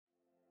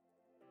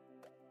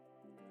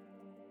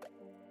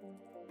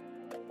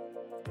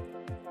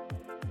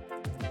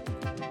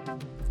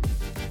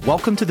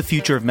Welcome to the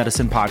Future of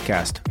Medicine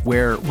podcast,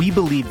 where we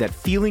believe that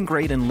feeling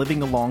great and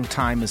living a long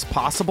time is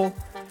possible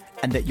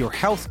and that your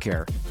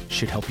healthcare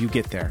should help you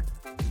get there.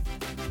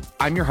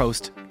 I'm your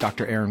host,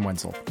 Dr. Aaron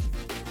Wenzel.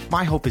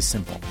 My hope is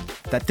simple,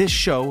 that this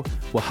show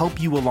will help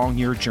you along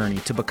your journey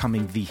to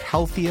becoming the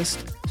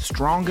healthiest,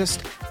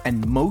 strongest,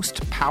 and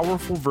most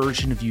powerful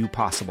version of you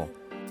possible.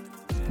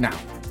 Now,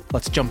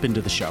 let's jump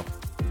into the show.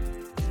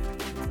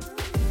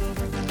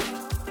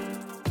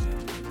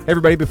 Hey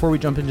everybody, before we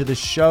jump into the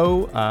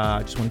show,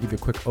 I just want to give you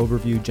a quick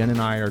overview. Jen and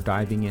I are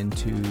diving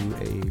into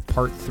a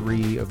part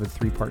 3 of a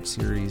 3-part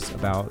series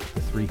about the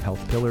 3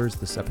 health pillars.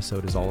 This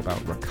episode is all about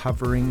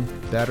recovering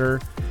better,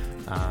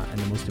 and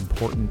the most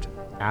important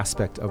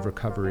aspect of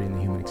recovery in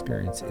the human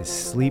experience is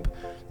sleep.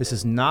 This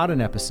is not an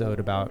episode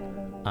about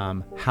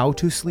how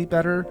to sleep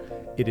better.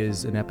 It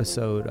is an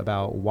episode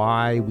about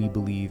why we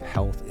believe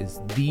health is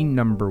the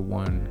number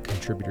one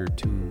contributor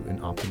to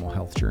an optimal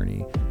health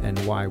journey, and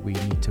why we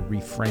need to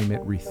reframe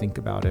it, rethink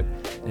about it,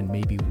 and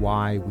maybe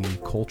why we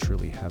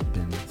culturally have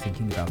been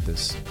thinking about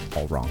this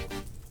all wrong.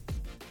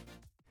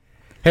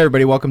 Hey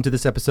everybody, welcome to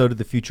this episode of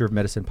the Future of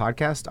Medicine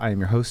podcast. I am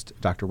your host,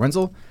 Dr.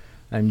 Wenzel.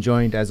 I'm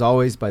joined, as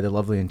always, by the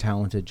lovely and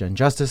talented Jen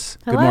Justice.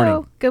 Hello. Good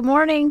morning. Good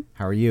morning.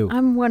 How are you?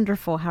 I'm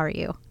wonderful. How are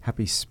you?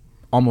 Happy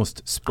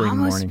almost spring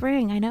morning. Almost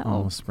spring, I know.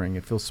 Almost spring.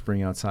 It feels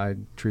spring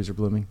outside. Trees are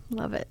blooming.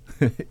 Love it.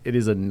 It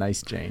is a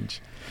nice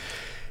change.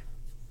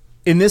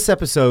 In this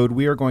episode,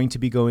 we are going to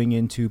be going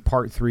into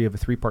part 3 of a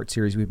 3-part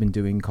series we've been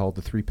doing called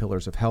The 3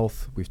 Pillars of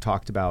Health. We've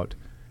talked about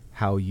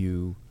how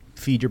you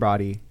feed your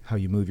body, how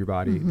you move your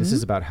body. Mm-hmm. This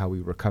is about how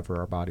we recover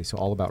our body. So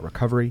all about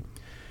recovery.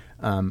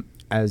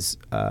 As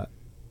a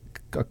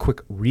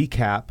quick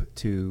recap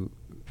to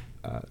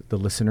the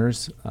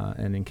listeners,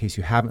 and in case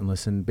you haven't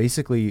listened,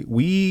 basically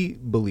we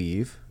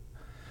believe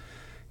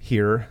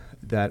here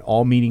that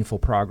all meaningful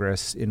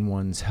progress in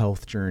one's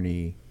health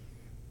journey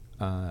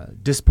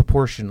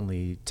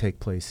disproportionately take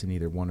place in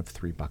either one of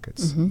 3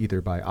 buckets, either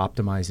by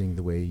optimizing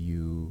the way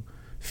you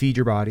feed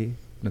your body,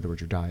 in other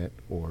words, your diet,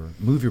 or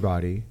move your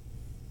body,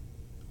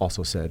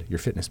 also said your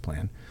fitness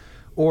plan,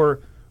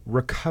 or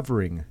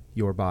recovering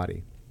your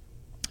body.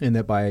 And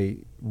that by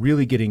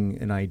really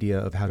getting an idea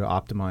of how to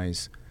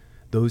optimize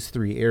those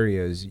 3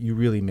 areas, you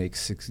really make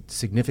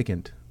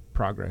significant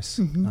progress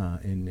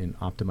in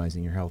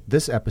optimizing your health.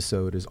 This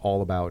episode is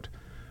all about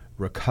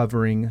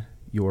recovering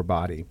your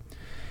body.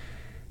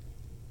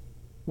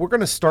 We're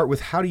going to start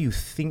with how do you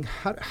think,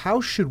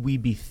 how should we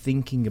be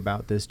thinking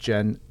about this,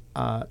 Jen?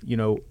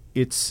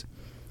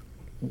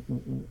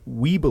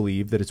 We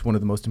believe that it's one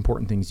of the most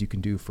important things you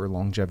can do for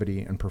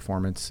longevity and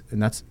performance, and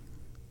that's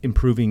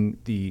improving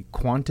the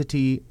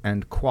quantity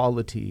and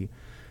quality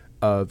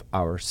of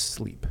our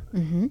sleep,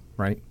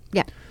 right?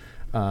 Yeah.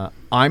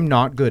 I'm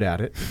not good at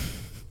it.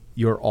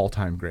 You're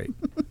all-time great.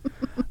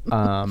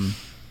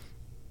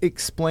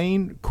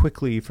 Explain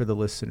quickly for the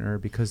listener,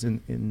 because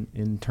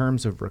in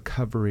terms of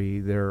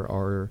recovery, there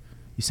are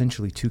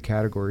essentially 2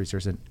 categories.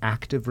 There's an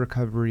active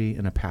recovery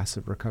and a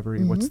passive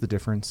recovery. What's the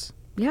difference?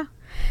 Yeah.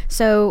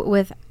 So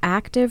with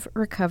active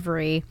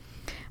recovery,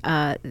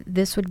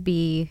 this would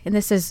be, and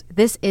this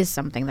is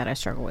something that I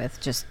struggle with,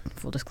 just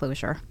full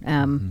disclosure.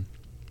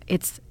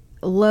 It's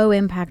low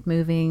impact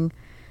moving,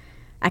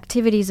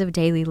 activities of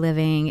daily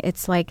living.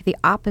 It's like the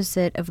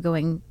opposite of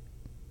going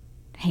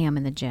ham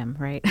in the gym,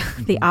 right?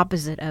 The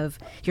opposite of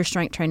your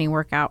strength training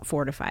workout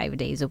 4 to 5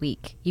 days a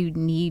week. You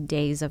need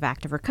days of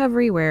active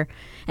recovery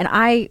and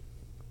I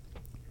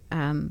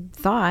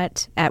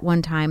thought at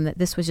one time that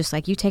this was just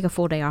like you take a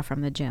full day off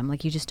from the gym,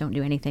 like you just don't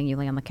do anything, you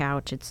lay on the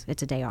couch, it's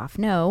a day off.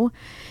 No,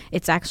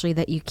 it's actually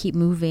that you keep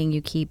moving,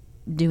 you keep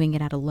doing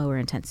it at a lower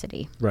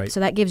intensity. Right.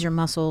 So that gives your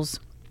muscles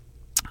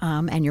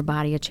and your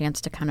body a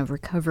chance to kind of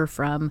recover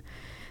from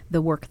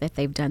the work that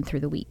they've done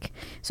through the week.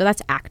 So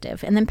that's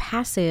active. And then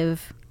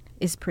passive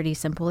is pretty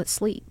simple. It's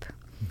sleep.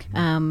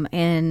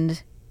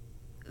 And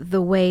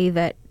the way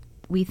that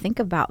we think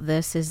about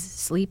this is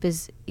sleep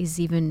is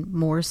even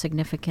more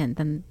significant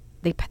than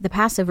the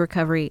passive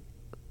recovery,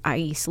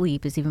 i.e.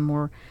 sleep, is even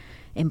more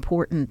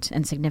important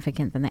and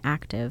significant than the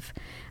active.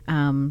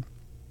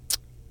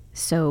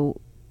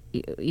 So,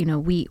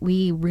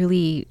 we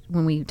really,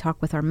 when we talk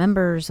with our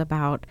members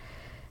about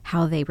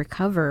how they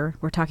recover,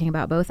 we're talking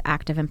about both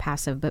active and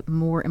passive, but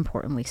more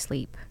importantly,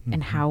 sleep.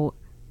 And how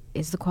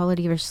is the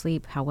quality of your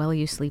sleep? How well are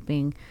you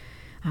sleeping?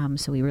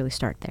 So we really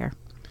start there.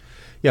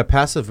 Yeah,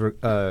 passive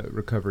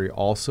recovery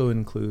also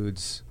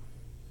includes,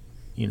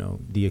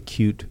 the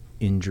acute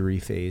injury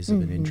phase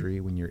of an injury.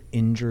 When you're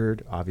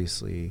injured,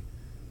 obviously,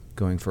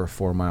 going for a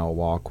 4-mile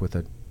walk with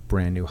a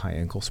brand new high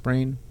ankle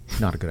sprain,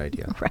 not a good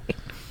idea. Right.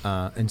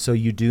 And so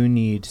you do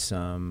need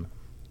some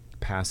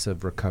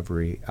passive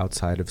recovery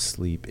outside of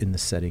sleep in the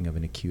setting of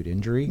an acute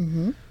injury.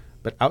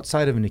 But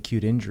outside of an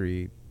acute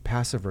injury,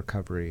 passive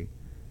recovery,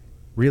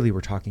 really we're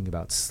talking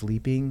about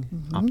sleeping,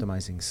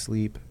 optimizing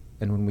sleep.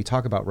 And when we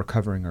talk about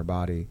recovering our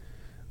body,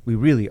 we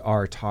really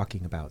are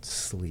talking about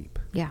sleep.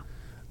 Yeah.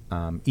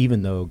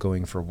 Even though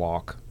going for a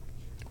walk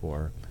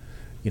or,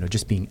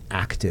 just being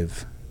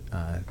active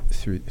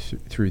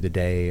through the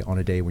day on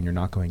a day when you're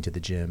not going to the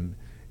gym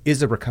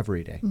is a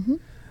recovery day.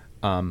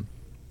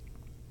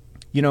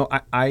 You know,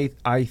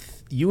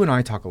 you and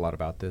I talk a lot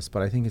about this,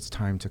 but I think it's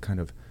time to kind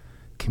of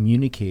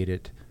communicate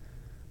it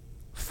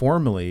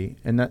formally,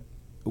 and that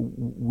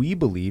we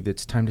believe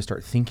it's time to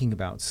start thinking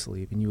about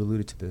sleep, and you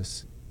alluded to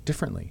this,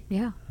 differently.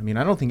 Yeah. I mean,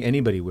 I don't think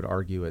anybody would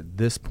argue at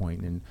this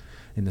point in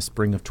the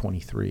spring of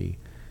 23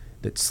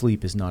 that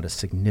sleep is not a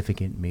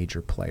significant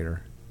major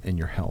player in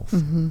your health.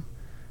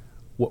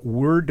 What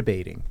we're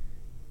debating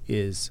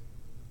is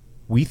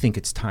we think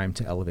it's time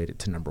to elevate it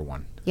to number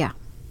one. Yeah.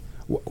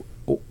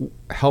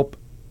 Help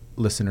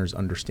listeners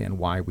understand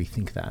why we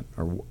think that,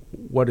 or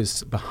what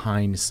is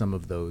behind some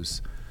of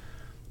those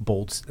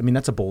bold. I mean,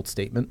 that's a bold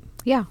statement.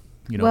 Yeah.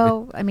 You know,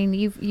 well, I mean,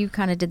 you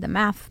kind of did the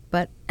math,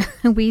 but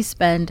we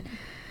spend,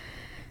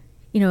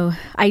 you know,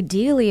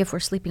 ideally, if we're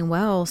sleeping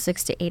well,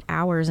 6 to 8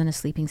 hours in a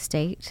sleeping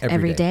state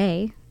every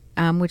day,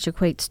 which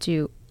equates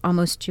to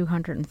almost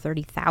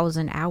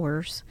 230,000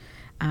 hours,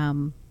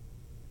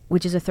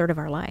 which is a third of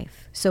our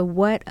life. So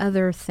what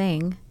other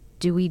thing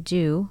do we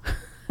do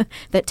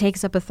that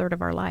takes up a third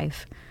of our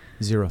life?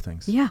 Zero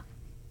things. Yeah.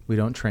 We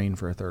don't train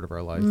for a third of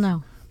our life.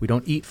 No. We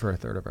don't eat for a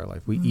third of our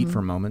life. We eat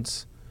for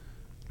moments.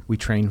 We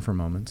train for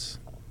moments.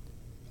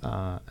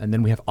 And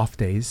then we have off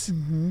days.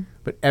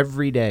 But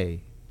every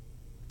day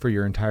for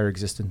your entire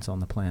existence on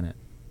the planet,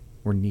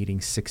 we're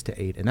needing 6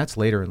 to 8. And that's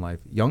later in life.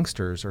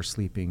 Youngsters are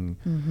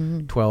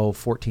sleeping 12,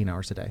 14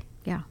 hours a day.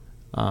 Yeah.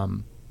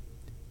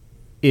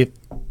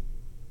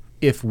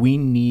 If we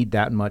need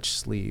that much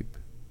sleep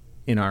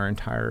in our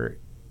entire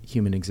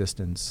human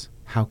existence,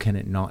 how can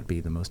it not be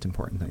the most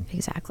important thing?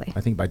 Exactly.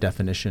 I think by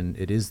definition,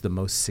 it is the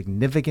most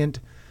significant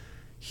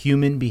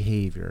human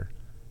behavior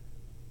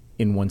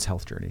in one's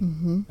health journey.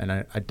 And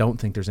I don't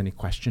think there's any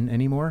question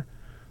anymore,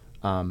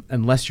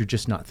 unless you're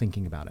just not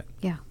thinking about it.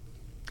 Yeah.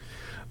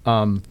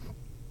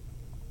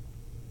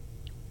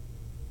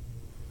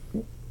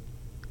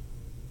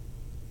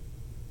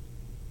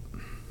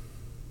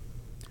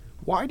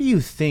 Why do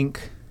you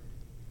think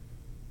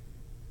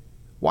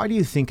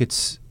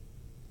it's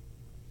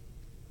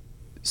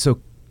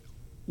so?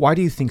 Why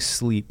do you think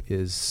sleep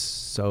is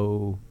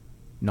so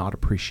not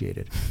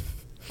appreciated?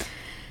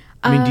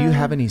 I mean, do you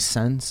have any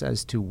sense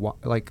as to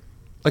what, like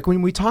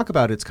when we talk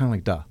about it, it's kind of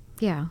like duh.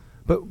 Yeah.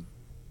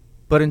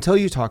 But until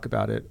you talk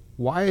about it,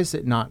 why is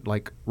it not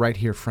like right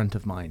here, front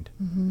of mind?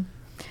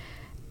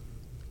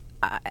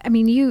 I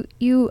mean,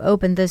 you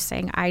opened this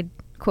saying I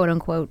quote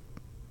unquote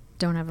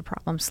don't have a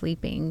problem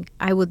sleeping.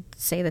 I would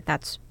say that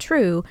that's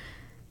true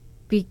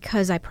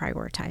because I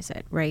prioritize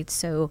it, right?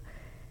 So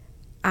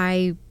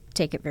I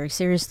take it very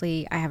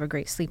seriously. I have a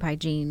great sleep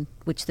hygiene,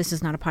 which this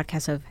is not a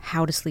podcast of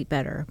how to sleep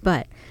better,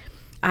 but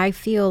I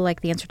feel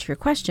like the answer to your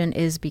question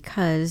is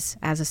because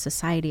as a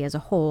society as a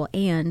whole,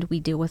 and we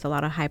deal with a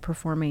lot of high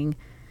performing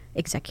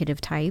executive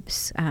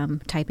types,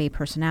 type A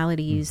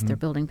personalities, they're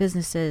building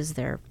businesses,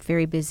 they're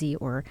very busy,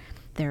 or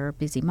they're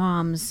busy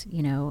moms,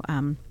 you know,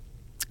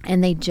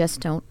 and they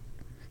just don't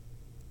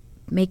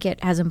make it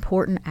as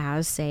important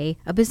as, say,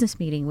 a business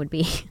meeting would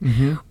be,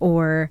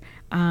 or,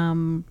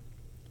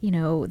 you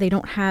know, they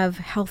don't have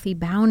healthy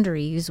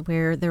boundaries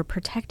where they're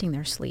protecting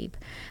their sleep.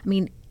 I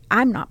mean,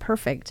 I'm not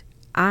perfect.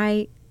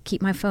 I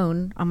keep my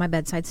phone on my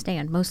bedside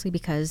stand, mostly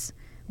because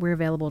we're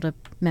available to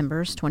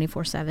members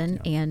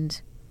 24/7.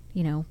 And,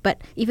 you know, but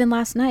even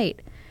last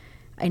night,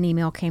 an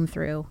email came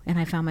through and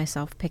I found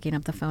myself picking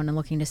up the phone and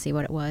looking to see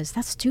what it was.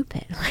 That's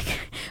stupid. Like,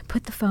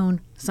 put the phone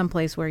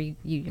someplace where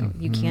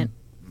you can't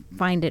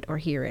find it or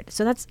hear it.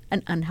 So that's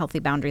an unhealthy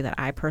boundary that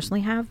I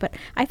personally have. But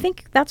I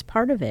think that's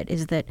part of it,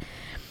 is that,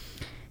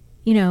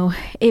 you know,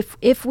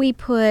 if we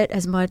put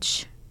as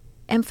much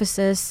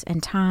emphasis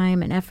and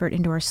time and effort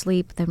into our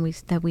sleep than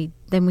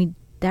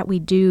we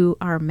do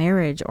our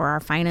marriage or our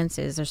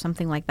finances or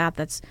something like that,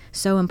 that's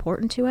so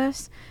important to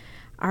us,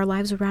 our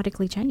lives will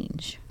radically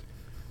change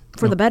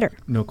for the better.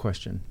 No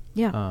question.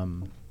 Yeah.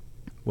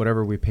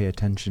 Whatever we pay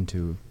attention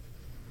to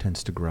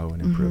tends to grow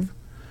and improve.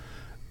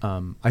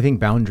 I think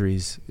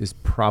boundaries is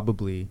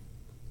probably,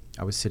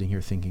 I was sitting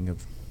here thinking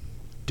of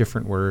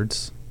different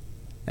words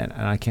and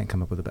I can't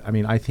come up with I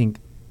mean, I think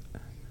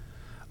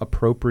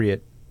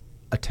appropriate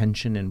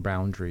attention and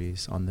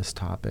boundaries on this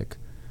topic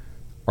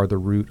are the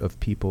root of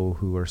people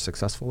who are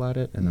successful at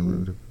it and the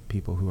root of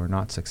people who are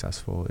not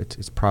successful.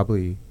 It's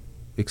probably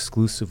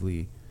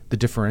exclusively, the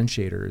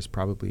differentiator is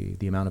probably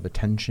the amount of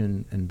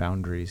attention and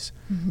boundaries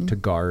to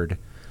guard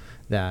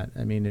that.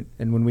 I mean,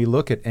 and when we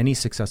look at any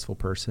successful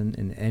person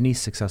in any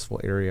successful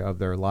area of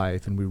their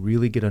life and we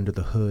really get under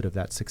the hood of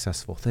that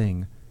successful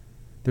thing,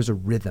 there's a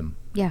rhythm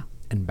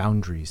and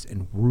boundaries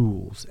and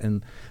rules,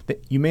 and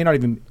that you may not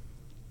even,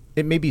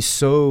 it may be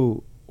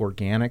so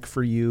organic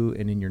for you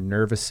and in your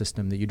nervous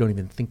system that you don't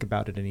even think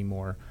about it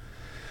anymore.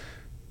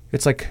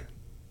 It's like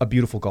a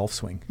beautiful golf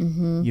swing.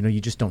 You know, you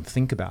just don't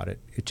think about it.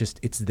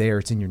 It's there.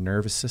 It's in your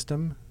nervous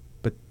system,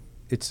 but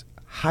it's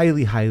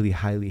highly,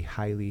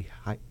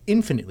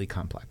 infinitely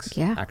complex,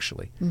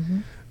 actually.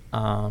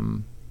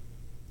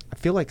 I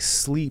feel like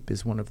sleep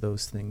is one of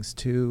those things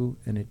too,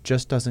 and it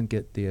just doesn't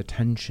get the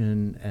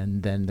attention,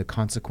 and then the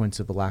consequence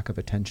of a lack of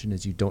attention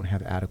is you don't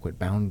have adequate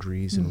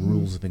boundaries and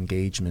rules of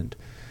engagement,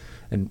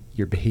 and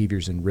your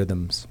behaviors and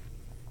rhythms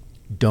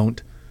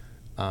don't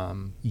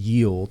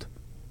yield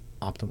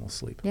optimal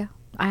sleep. Yeah.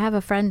 I have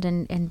a friend,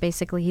 and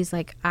basically he's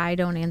like, I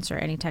don't answer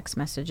any text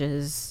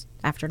messages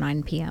after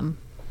 9 p.m.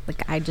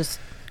 Like, I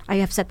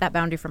have set that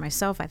boundary for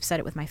myself. I've set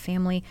it with my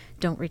family.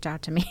 Don't reach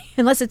out to me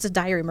unless it's a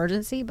dire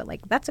emergency. But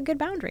like, that's a good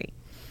boundary.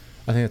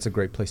 I think that's a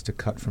great place to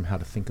cut from how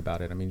to think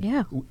about it. I mean,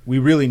 Yeah. We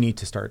really need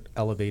to start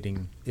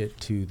elevating it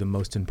to the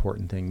most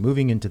important thing.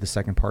 Moving into the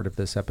second part of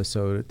this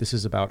episode, this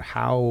is about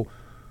how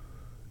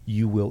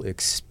you will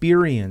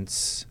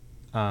experience,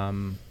 how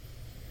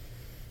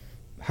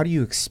do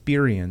you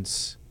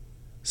experience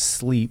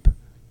sleep,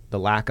 the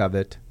lack of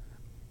it,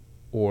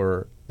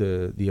 or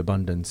the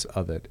abundance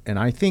of it. And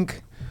I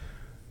think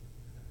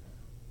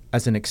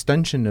as an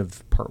extension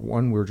of part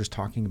one, we were just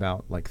talking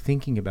about like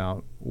thinking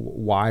about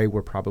why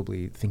we're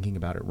probably thinking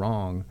about it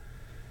wrong,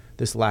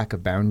 this lack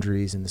of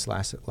boundaries and this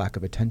lack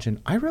of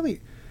attention. I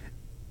really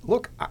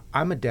look.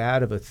 I'm a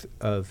dad of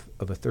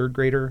a third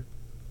grader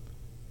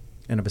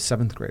and of a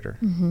seventh grader,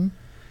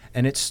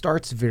 and it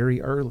starts very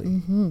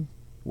early,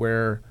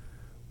 where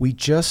we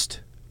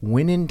just,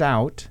 when in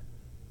doubt,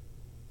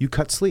 you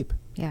cut sleep.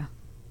 Yeah.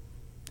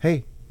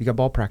 Hey, you got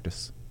ball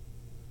practice.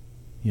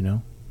 You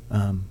know,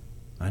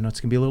 I know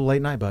it's going to be a little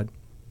late night, bud,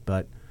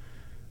 but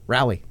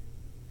rally.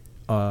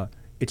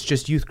 It's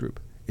just youth group.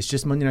 It's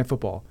just Monday Night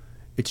Football.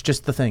 It's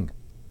just the thing.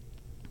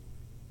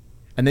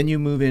 And then you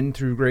move in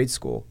through grade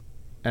school,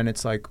 and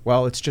it's like,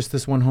 well, it's just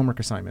this one homework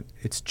assignment.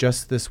 It's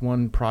just this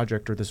one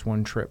project or this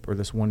one trip or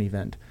this one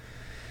event.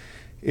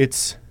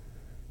 It's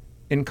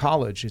in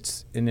college.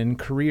 It's in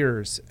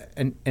careers.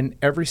 And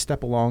every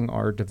step along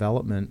our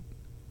development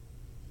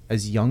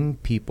as young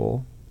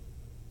people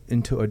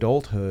into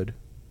adulthood,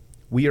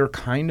 we are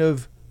kind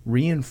of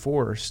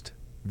reinforced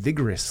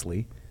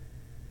vigorously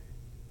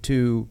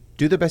to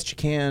do the best you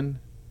can,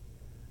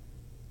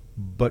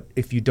 but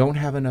if you don't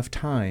have enough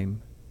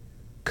time,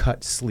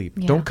 cut sleep.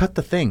 Yeah. Don't cut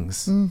the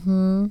things.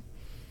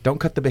 Don't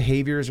cut the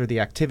behaviors or the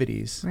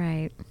activities.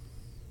 Right.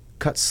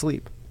 Cut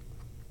sleep.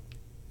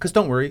 Because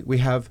don't worry, we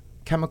have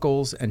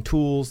chemicals and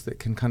tools that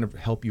can kind of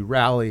help you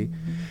rally,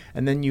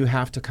 and then you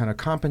have to kind of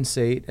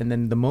compensate, and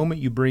then the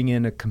moment you bring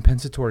in a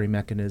compensatory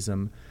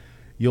mechanism,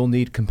 you'll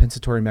need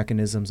compensatory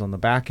mechanisms on the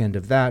back end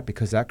of that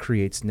because that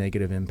creates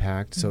negative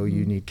impact. So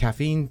you need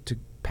caffeine to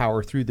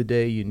power through the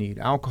day, you need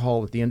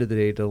alcohol at the end of the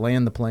day to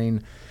land the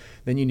plane,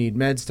 then you need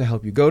meds to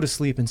help you go to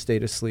sleep and stay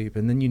to sleep,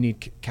 and then you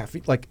need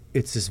caffeine. Like,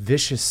 it's this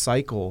vicious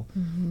cycle.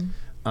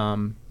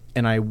 And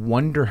I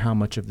wonder how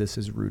much of this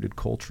is rooted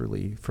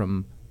culturally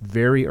from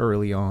very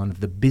early on,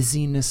 the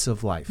busyness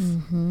of life.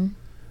 And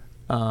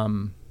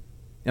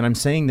I'm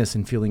saying this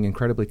and feeling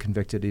incredibly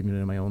convicted even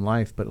in my own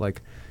life, but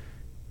like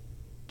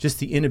just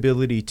the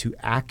inability to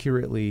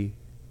accurately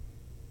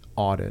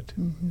audit,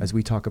 as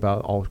we talk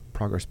about, all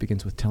progress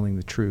begins with telling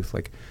the truth,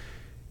 like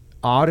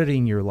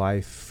auditing your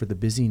life for the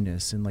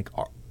busyness, and like,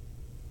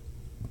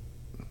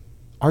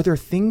 are there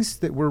things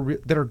that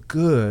that are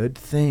good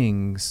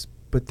things,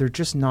 but they're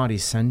just not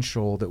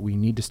essential, that we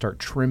need to start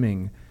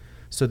trimming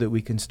so that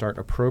we can start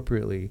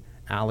appropriately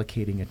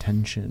allocating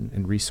attention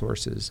and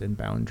resources and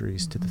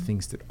boundaries to the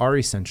things that are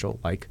essential,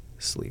 like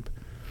sleep.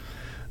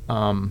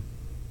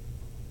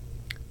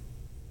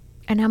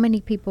 And how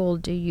many people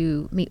do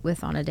you meet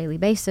with on a daily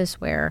basis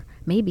where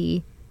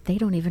maybe they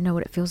don't even know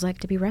what it feels like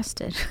to be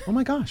rested? Oh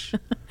my gosh.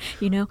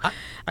 You know,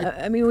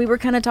 I mean, we were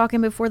kind of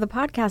talking before the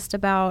podcast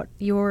about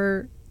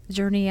your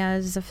journey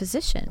as a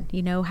physician.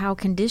 You know, how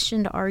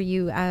conditioned are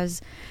you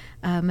as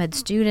a med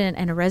student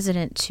and a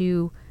resident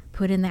to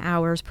put in the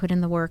hours, put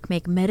in the work,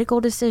 make medical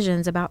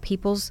decisions about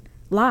people's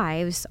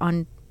lives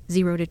on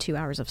 0 to 2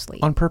 hours of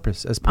sleep. On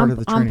purpose, as part of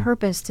the training. On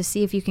purpose, to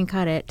see if you can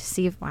cut it, to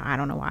see if, well, I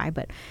don't know why,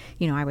 but,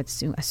 you know, I would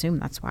assume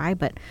that's why,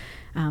 but,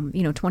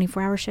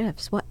 24-hour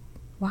shifts.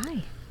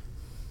 Why?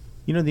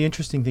 You know, the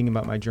interesting thing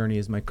about my journey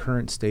is my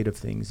current state of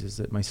things is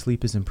that my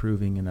sleep is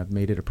improving, and I've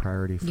made it a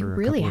priority for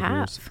a couple of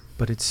years.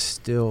 But it's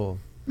still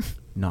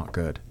not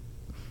good.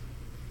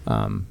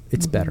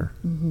 It's better,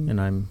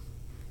 and I'm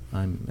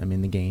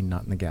in the gain,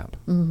 not in the gap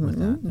with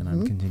that, and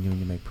I'm continuing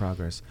to make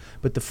progress.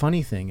 But the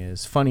funny thing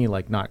is, funny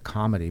like not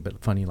comedy, but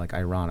funny like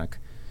ironic.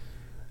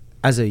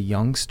 As a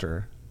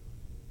youngster,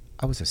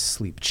 I was a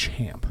sleep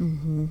champ.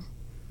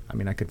 I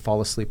mean, I could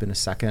fall asleep in a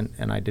second,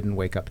 and I didn't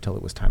wake up till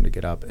it was time to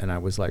get up, and I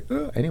was like,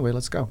 anyway,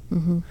 let's go.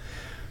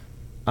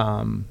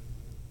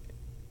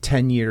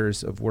 10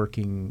 years of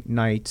working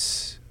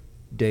nights,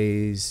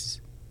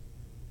 days,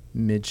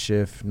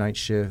 mid-shift, night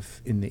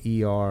shift, in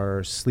the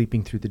ER,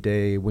 sleeping through the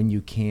day when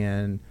you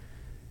can,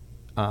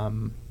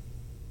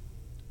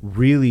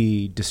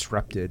 really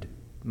disrupted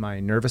my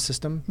nervous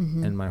system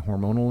and my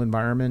hormonal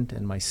environment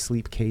and my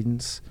sleep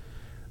cadence,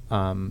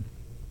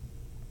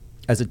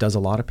 as it does a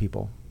lot of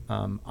people.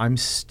 I'm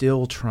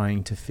still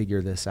trying to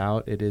figure this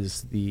out. It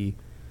is the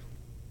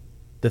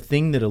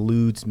thing that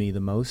eludes me the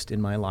most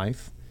in my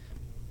life.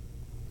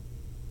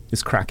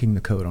 is cracking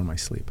the code on my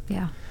sleep.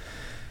 Yeah.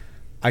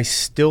 I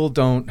still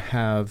don't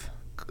have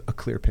a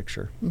clear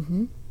picture.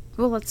 Mm-hmm.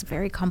 Well, it's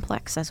very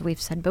complex, as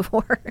we've said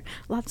before.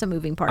 Lots of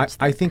moving parts.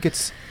 I think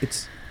it's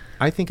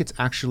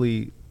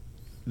actually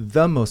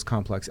the most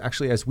complex.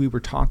 Actually, as we were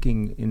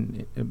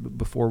talking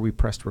before we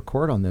pressed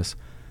record on this,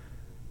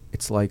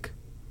 it's like,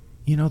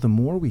 the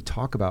more we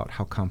talk about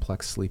how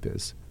complex sleep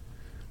is,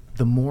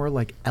 the more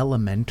like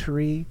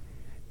elementary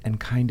and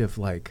kind of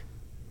like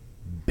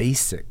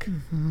basic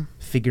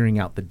figuring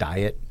out the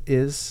diet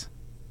is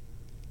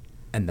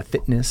and the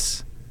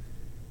fitness.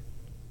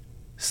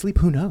 Sleep,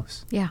 who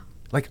knows? Yeah.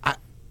 Like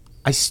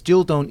I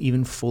still don't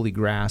even fully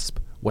grasp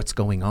what's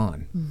going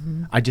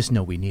on. I just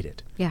know we need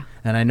it. Yeah.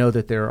 And I know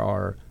that there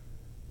are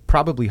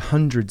probably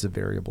hundreds of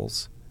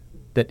variables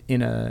that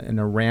in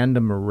a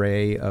random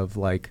array of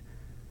like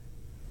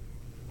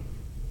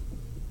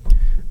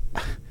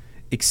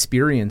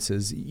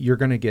experiences, you're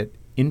going to get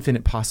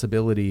infinite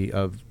possibility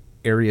of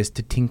areas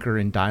to tinker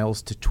and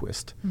dials to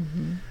twist.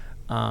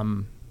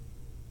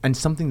 And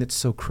something that's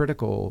so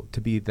critical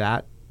to be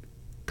that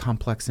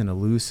complex and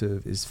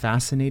elusive is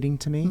fascinating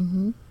to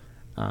me.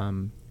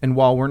 And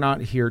while we're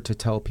not here to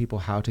tell people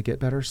how to get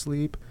better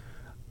sleep,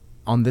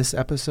 on this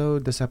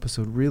episode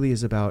really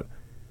is about,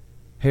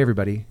 hey,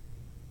 everybody,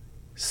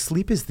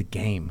 sleep is the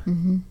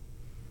game.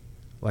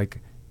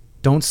 Like,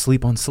 don't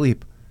sleep on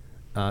sleep.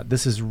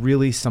 This is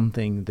really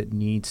something that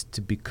needs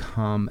to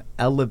become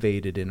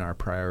elevated in our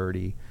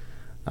priority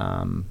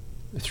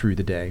through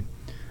the day.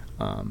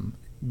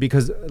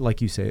 Because,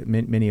 like you say,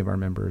 many of our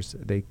members,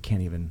 they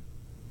can't even,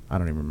 I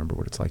don't even remember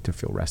what it's like to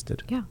feel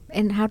rested. Yeah.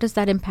 And how does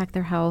that impact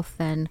their health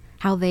and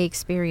how they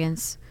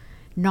experience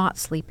not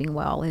sleeping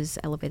well is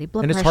elevated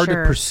blood pressure. And it's hard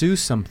to pursue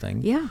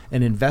something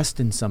and invest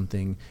in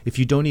something if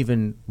you don't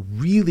even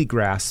really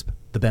grasp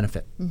the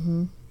benefit.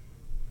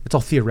 It's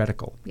all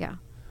theoretical. Yeah.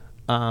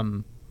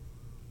 And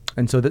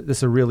so this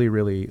is a really,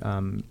 really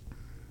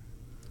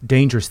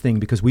dangerous thing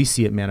because we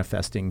see it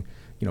manifesting,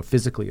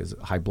 physically as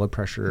high blood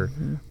pressure,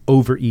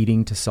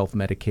 overeating to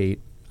self-medicate,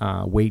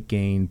 weight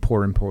gain,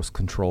 poor impulse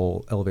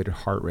control, elevated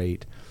heart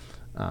rate.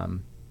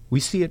 We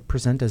see it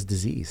present as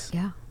disease.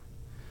 Yeah.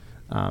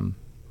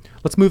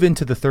 Let's move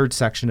into the third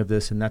section of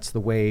this, and that's the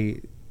way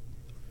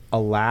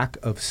a lack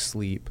of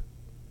sleep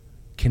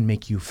can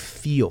make you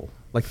feel,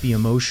 like the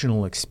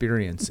emotional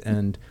experience.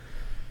 And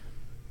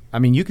I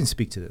mean, you can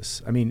speak to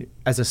this. I mean,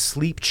 as a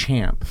sleep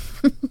champ,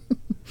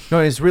 no,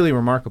 it's really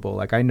remarkable.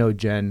 Like, I know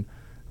Jen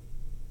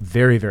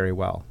very, very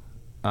well.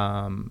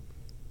 And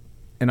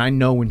I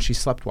know when she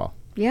slept well.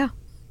 Yeah.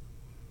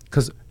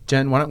 Because,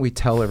 Jen, why don't we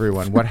tell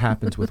everyone what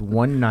happens with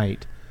one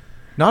night,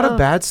 not of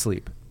bad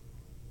sleep,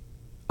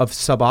 of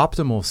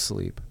suboptimal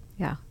sleep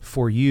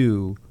for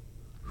you,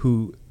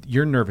 who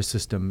your nervous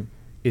system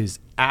is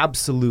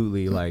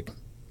absolutely like,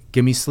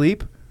 give me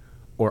sleep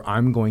or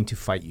I'm going to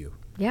fight you.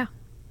 Yeah.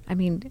 I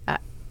mean,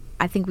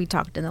 I think we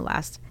talked in the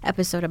last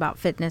episode about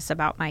fitness,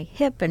 about my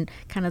hip and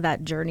kind of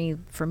that journey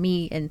for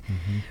me. And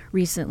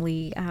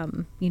recently,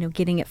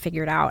 getting it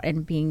figured out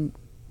and being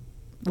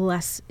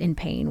less in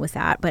pain with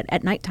that. But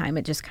at nighttime,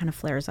 it just kind of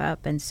flares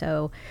up. And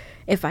so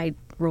if I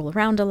roll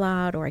around a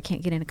lot or I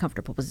can't get in a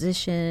comfortable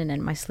position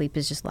and my sleep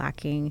is just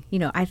lacking,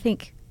 I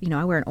think,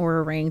 I wear an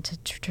Oura ring to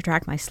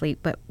track my sleep,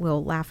 but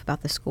we'll laugh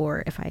about the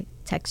score. If I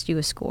text you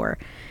a score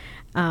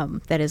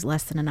that is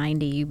less than a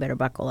 90, you better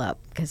buckle up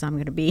because I'm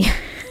going to be.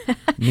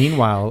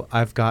 Meanwhile,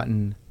 I've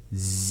gotten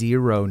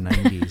 0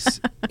 90s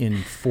in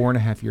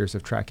 4.5 years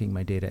of tracking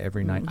my data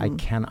every night.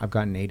 I've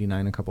gotten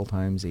 89 a couple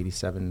times,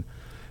 87.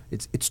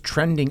 It's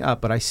trending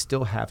up, but I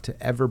still have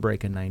to ever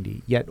break a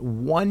 90. Yet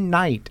one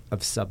night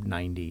of sub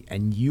 90,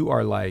 and you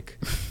are like,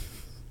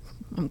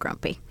 I'm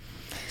grumpy.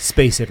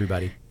 Space,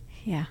 everybody.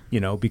 Yeah.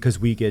 Because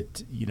we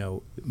get,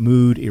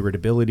 mood,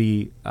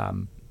 irritability.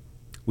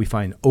 We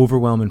find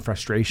overwhelm and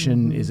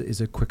frustration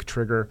is a quick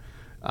trigger,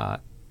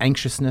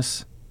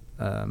 anxiousness.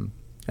 And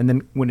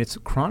then when it's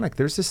chronic,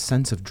 there's this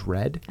sense of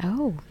dread.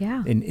 Oh,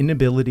 yeah. An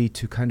inability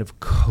to kind of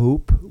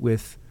cope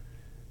with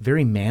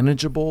very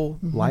manageable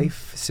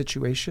life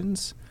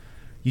situations.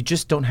 You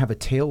just don't have a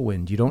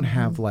tailwind. You don't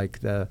have like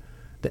the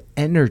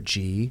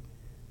energy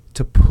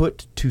to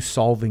put to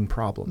solving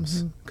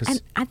problems.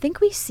 And I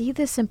think we see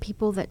this in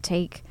people that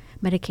take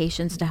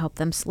medications to help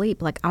them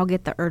sleep. Like, I'll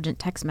get the urgent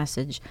text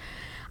message,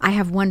 I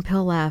have 1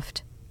 pill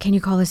left. Can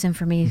you call this in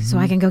for me so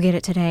I can go get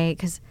it today?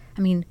 Because,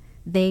 I mean,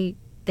 they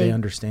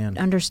understand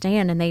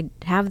and they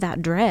have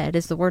that dread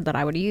is the word that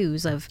I would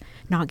use of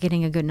not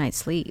getting a good night's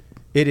sleep.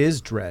 It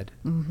is dread.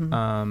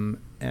 And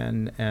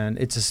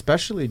it's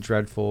especially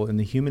dreadful in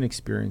the human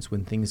experience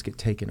when things get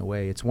taken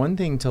away. It's one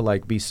thing to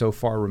like be so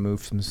far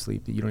removed from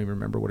sleep that you don't even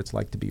remember what it's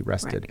like to be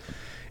rested. Right.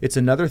 It's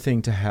another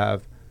thing to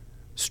have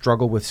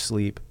struggle with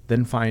sleep,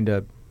 then find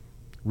a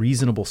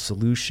reasonable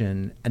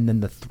solution, and then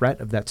the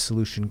threat of that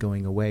solution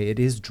going away. It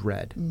is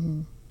dread.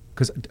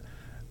 Because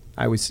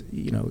I always,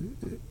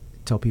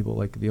 tell people,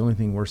 like, the only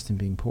thing worse than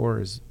being poor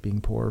is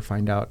being poor,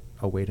 find out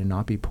a way to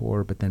not be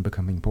poor, but then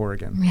becoming poor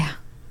again. Yeah.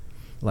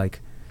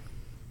 Like,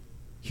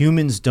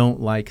 Humans don't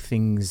like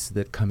things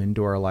that come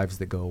into our lives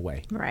that go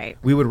away. Right.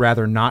 We would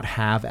rather not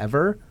have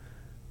ever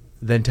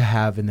than to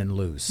have and then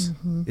lose.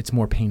 Mm-hmm. It's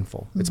more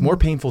painful. Mm-hmm. It's more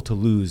painful to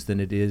lose than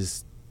it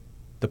is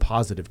the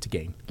positive to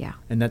gain. Yeah.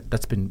 And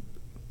that's been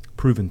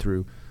proven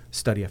through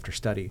study after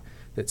study,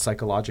 that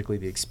psychologically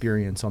the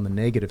experience on the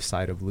negative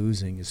side of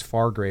losing is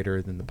far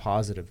greater than the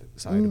positive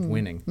side of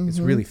winning. Mm-hmm. It's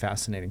really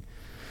fascinating.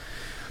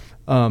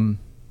 But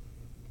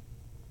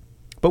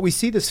we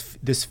see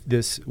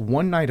this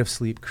one night of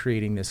sleep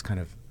creating this kind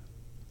of,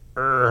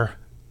 a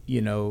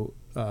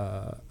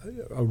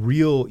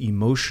real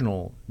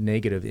emotional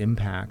negative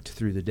impact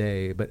through the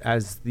day. But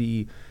as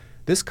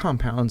this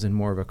compounds in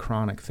more of a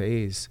chronic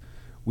phase,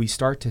 we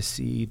start to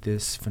see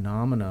this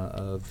phenomena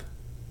of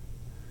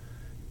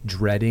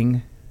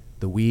dreading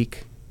the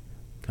week,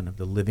 kind of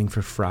the living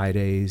for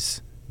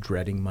Fridays,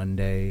 dreading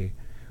Monday,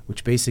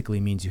 which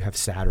basically means you have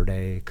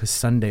Saturday, because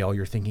Sunday all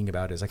you're thinking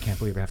about is, I can't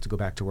believe I have to go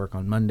back to work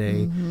on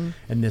Monday. Mm-hmm.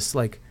 And this,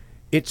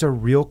 it's a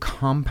real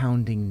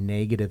compounding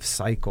negative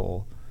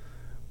cycle,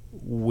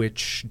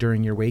 which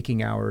during your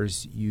waking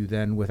hours, you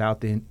then, without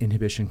the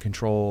inhibition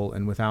control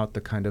and without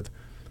the kind of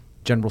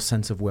general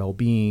sense of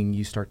well-being,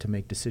 you start to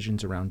make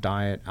decisions around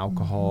diet,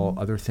 alcohol,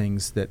 other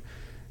things that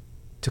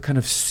to kind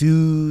of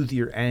soothe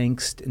your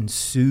angst and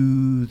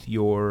soothe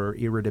your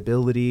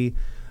irritability.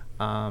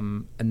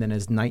 And then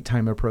as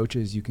nighttime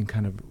approaches, you can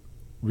kind of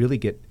really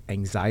get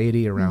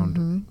anxiety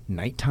around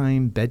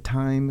nighttime,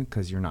 bedtime,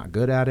 because you're not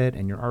good at it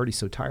and you're already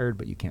so tired,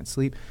 but you can't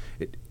sleep.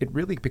 It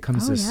really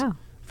becomes this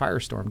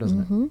firestorm,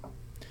 doesn't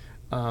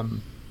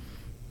it?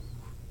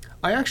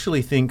 I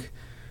actually think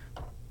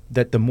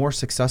that the more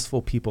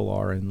successful people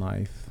are in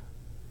life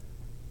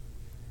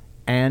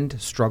and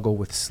struggle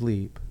with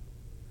sleep,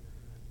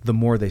 the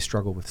more they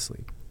struggle with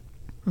sleep.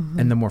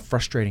 And the more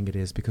frustrating it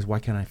is, because why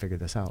can't I figure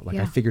this out?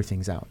 I figure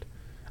things out.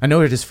 I know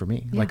what it is for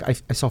me. Yeah. I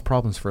solve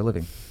problems for a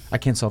living. I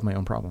can't solve my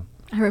own problem.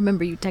 I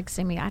remember you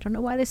texting me, I don't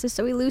know why this is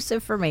so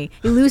elusive for me.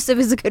 Elusive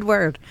is a good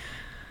word.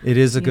 It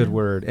is a good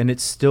word, and it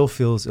still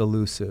feels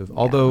elusive. Yeah.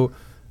 Although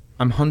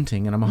I'm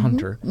hunting, and I'm a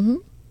hunter.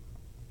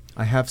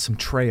 I have some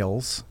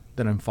trails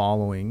that I'm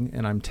following,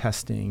 and I'm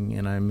testing,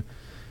 and I'm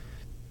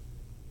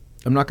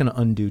not going to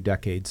undo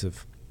decades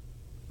of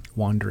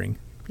wandering.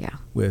 Yeah.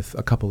 With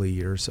a couple of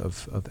years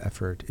of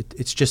effort.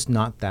 It's just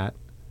not that,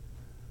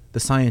 the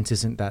science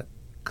isn't that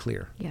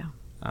clear. Yeah.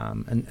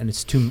 And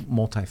it's too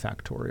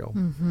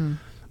multifactorial.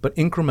 But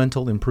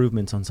incremental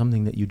improvements on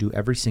something that you do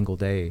every single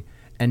day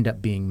end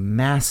up being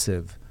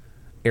massive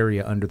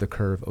area under the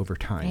curve over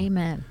time.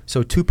 Amen.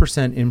 So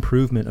 2%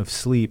 improvement of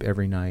sleep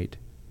every night,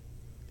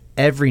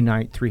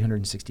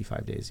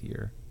 365 days a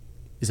year,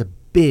 is a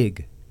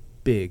big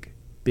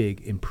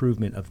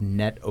improvement of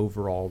net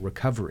overall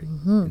recovery.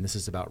 And this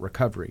is about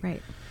recovery.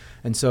 Right.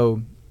 And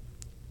so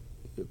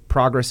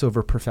progress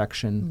over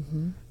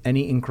perfection,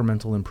 any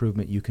incremental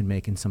improvement you can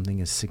make in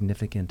something as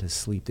significant as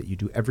sleep that you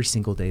do every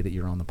single day that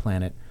you're on the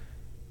planet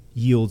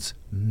yields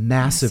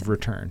massive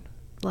return.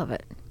 Love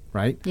it.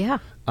 Right? Yeah.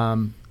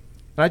 And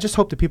I just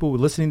hope that people who are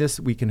listening to this,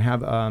 we can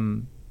have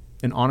an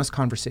honest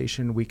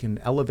conversation. We can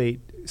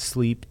elevate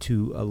sleep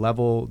to a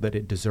level that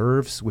it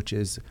deserves, which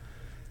is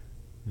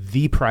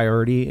the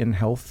priority in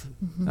health,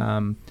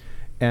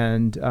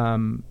 and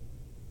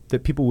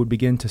that people would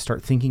begin to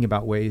start thinking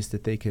about ways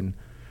that they can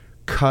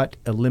cut,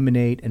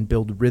 eliminate, and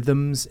build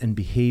rhythms and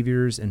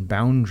behaviors and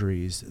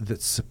boundaries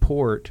that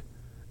support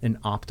an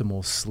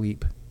optimal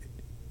sleep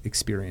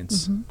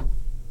experience.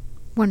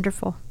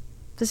 Wonderful.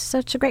 This is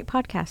such a great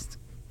podcast.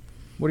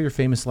 What are your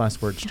famous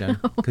last words, Jen?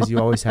 Because you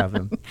always have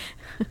them.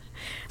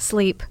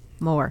 Sleep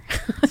more.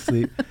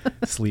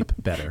 Sleep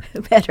better.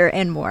 Better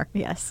and more,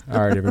 yes.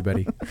 All right,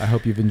 everybody. I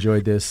hope you've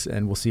enjoyed this,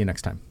 and we'll see you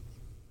next time.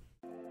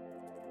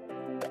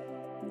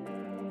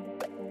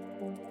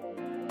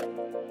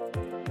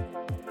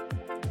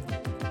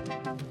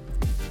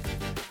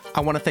 I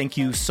want to thank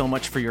you so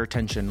much for your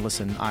attention.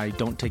 Listen, I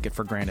don't take it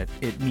for granted.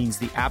 It means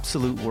the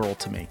absolute world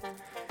to me.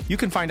 You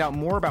can find out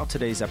more about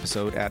today's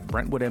episode at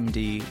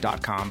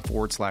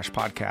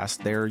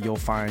brentwoodmd.com/podcast. There you'll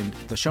find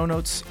the show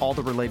notes, all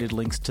the related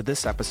links to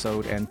this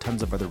episode, and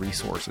tons of other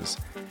resources.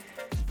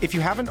 If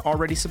you haven't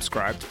already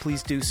subscribed,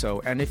 please do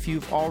so. And if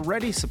you've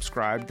already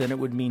subscribed, then it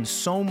would mean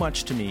so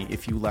much to me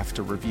if you left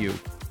a review.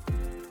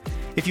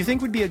 If you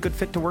think we'd be a good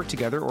fit to work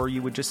together, or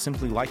you would just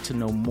simply like to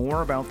know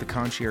more about the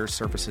concierge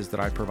services that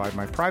I provide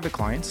my private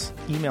clients,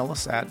 email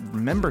us at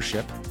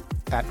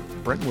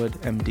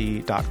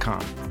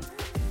membership@brentwoodmd.com.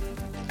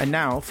 And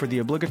now for the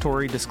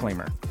obligatory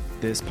disclaimer.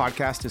 This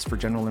podcast is for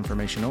general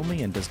information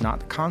only and does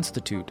not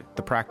constitute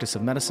the practice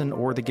of medicine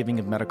or the giving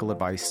of medical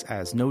advice,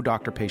 as no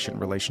doctor-patient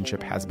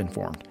relationship has been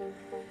formed.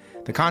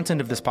 The content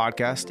of this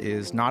podcast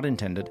is not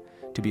intended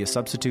to be a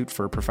substitute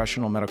for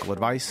professional medical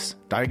advice,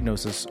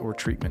 diagnosis, or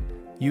treatment.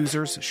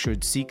 Users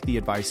should seek the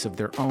advice of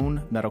their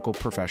own medical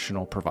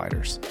professional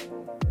providers.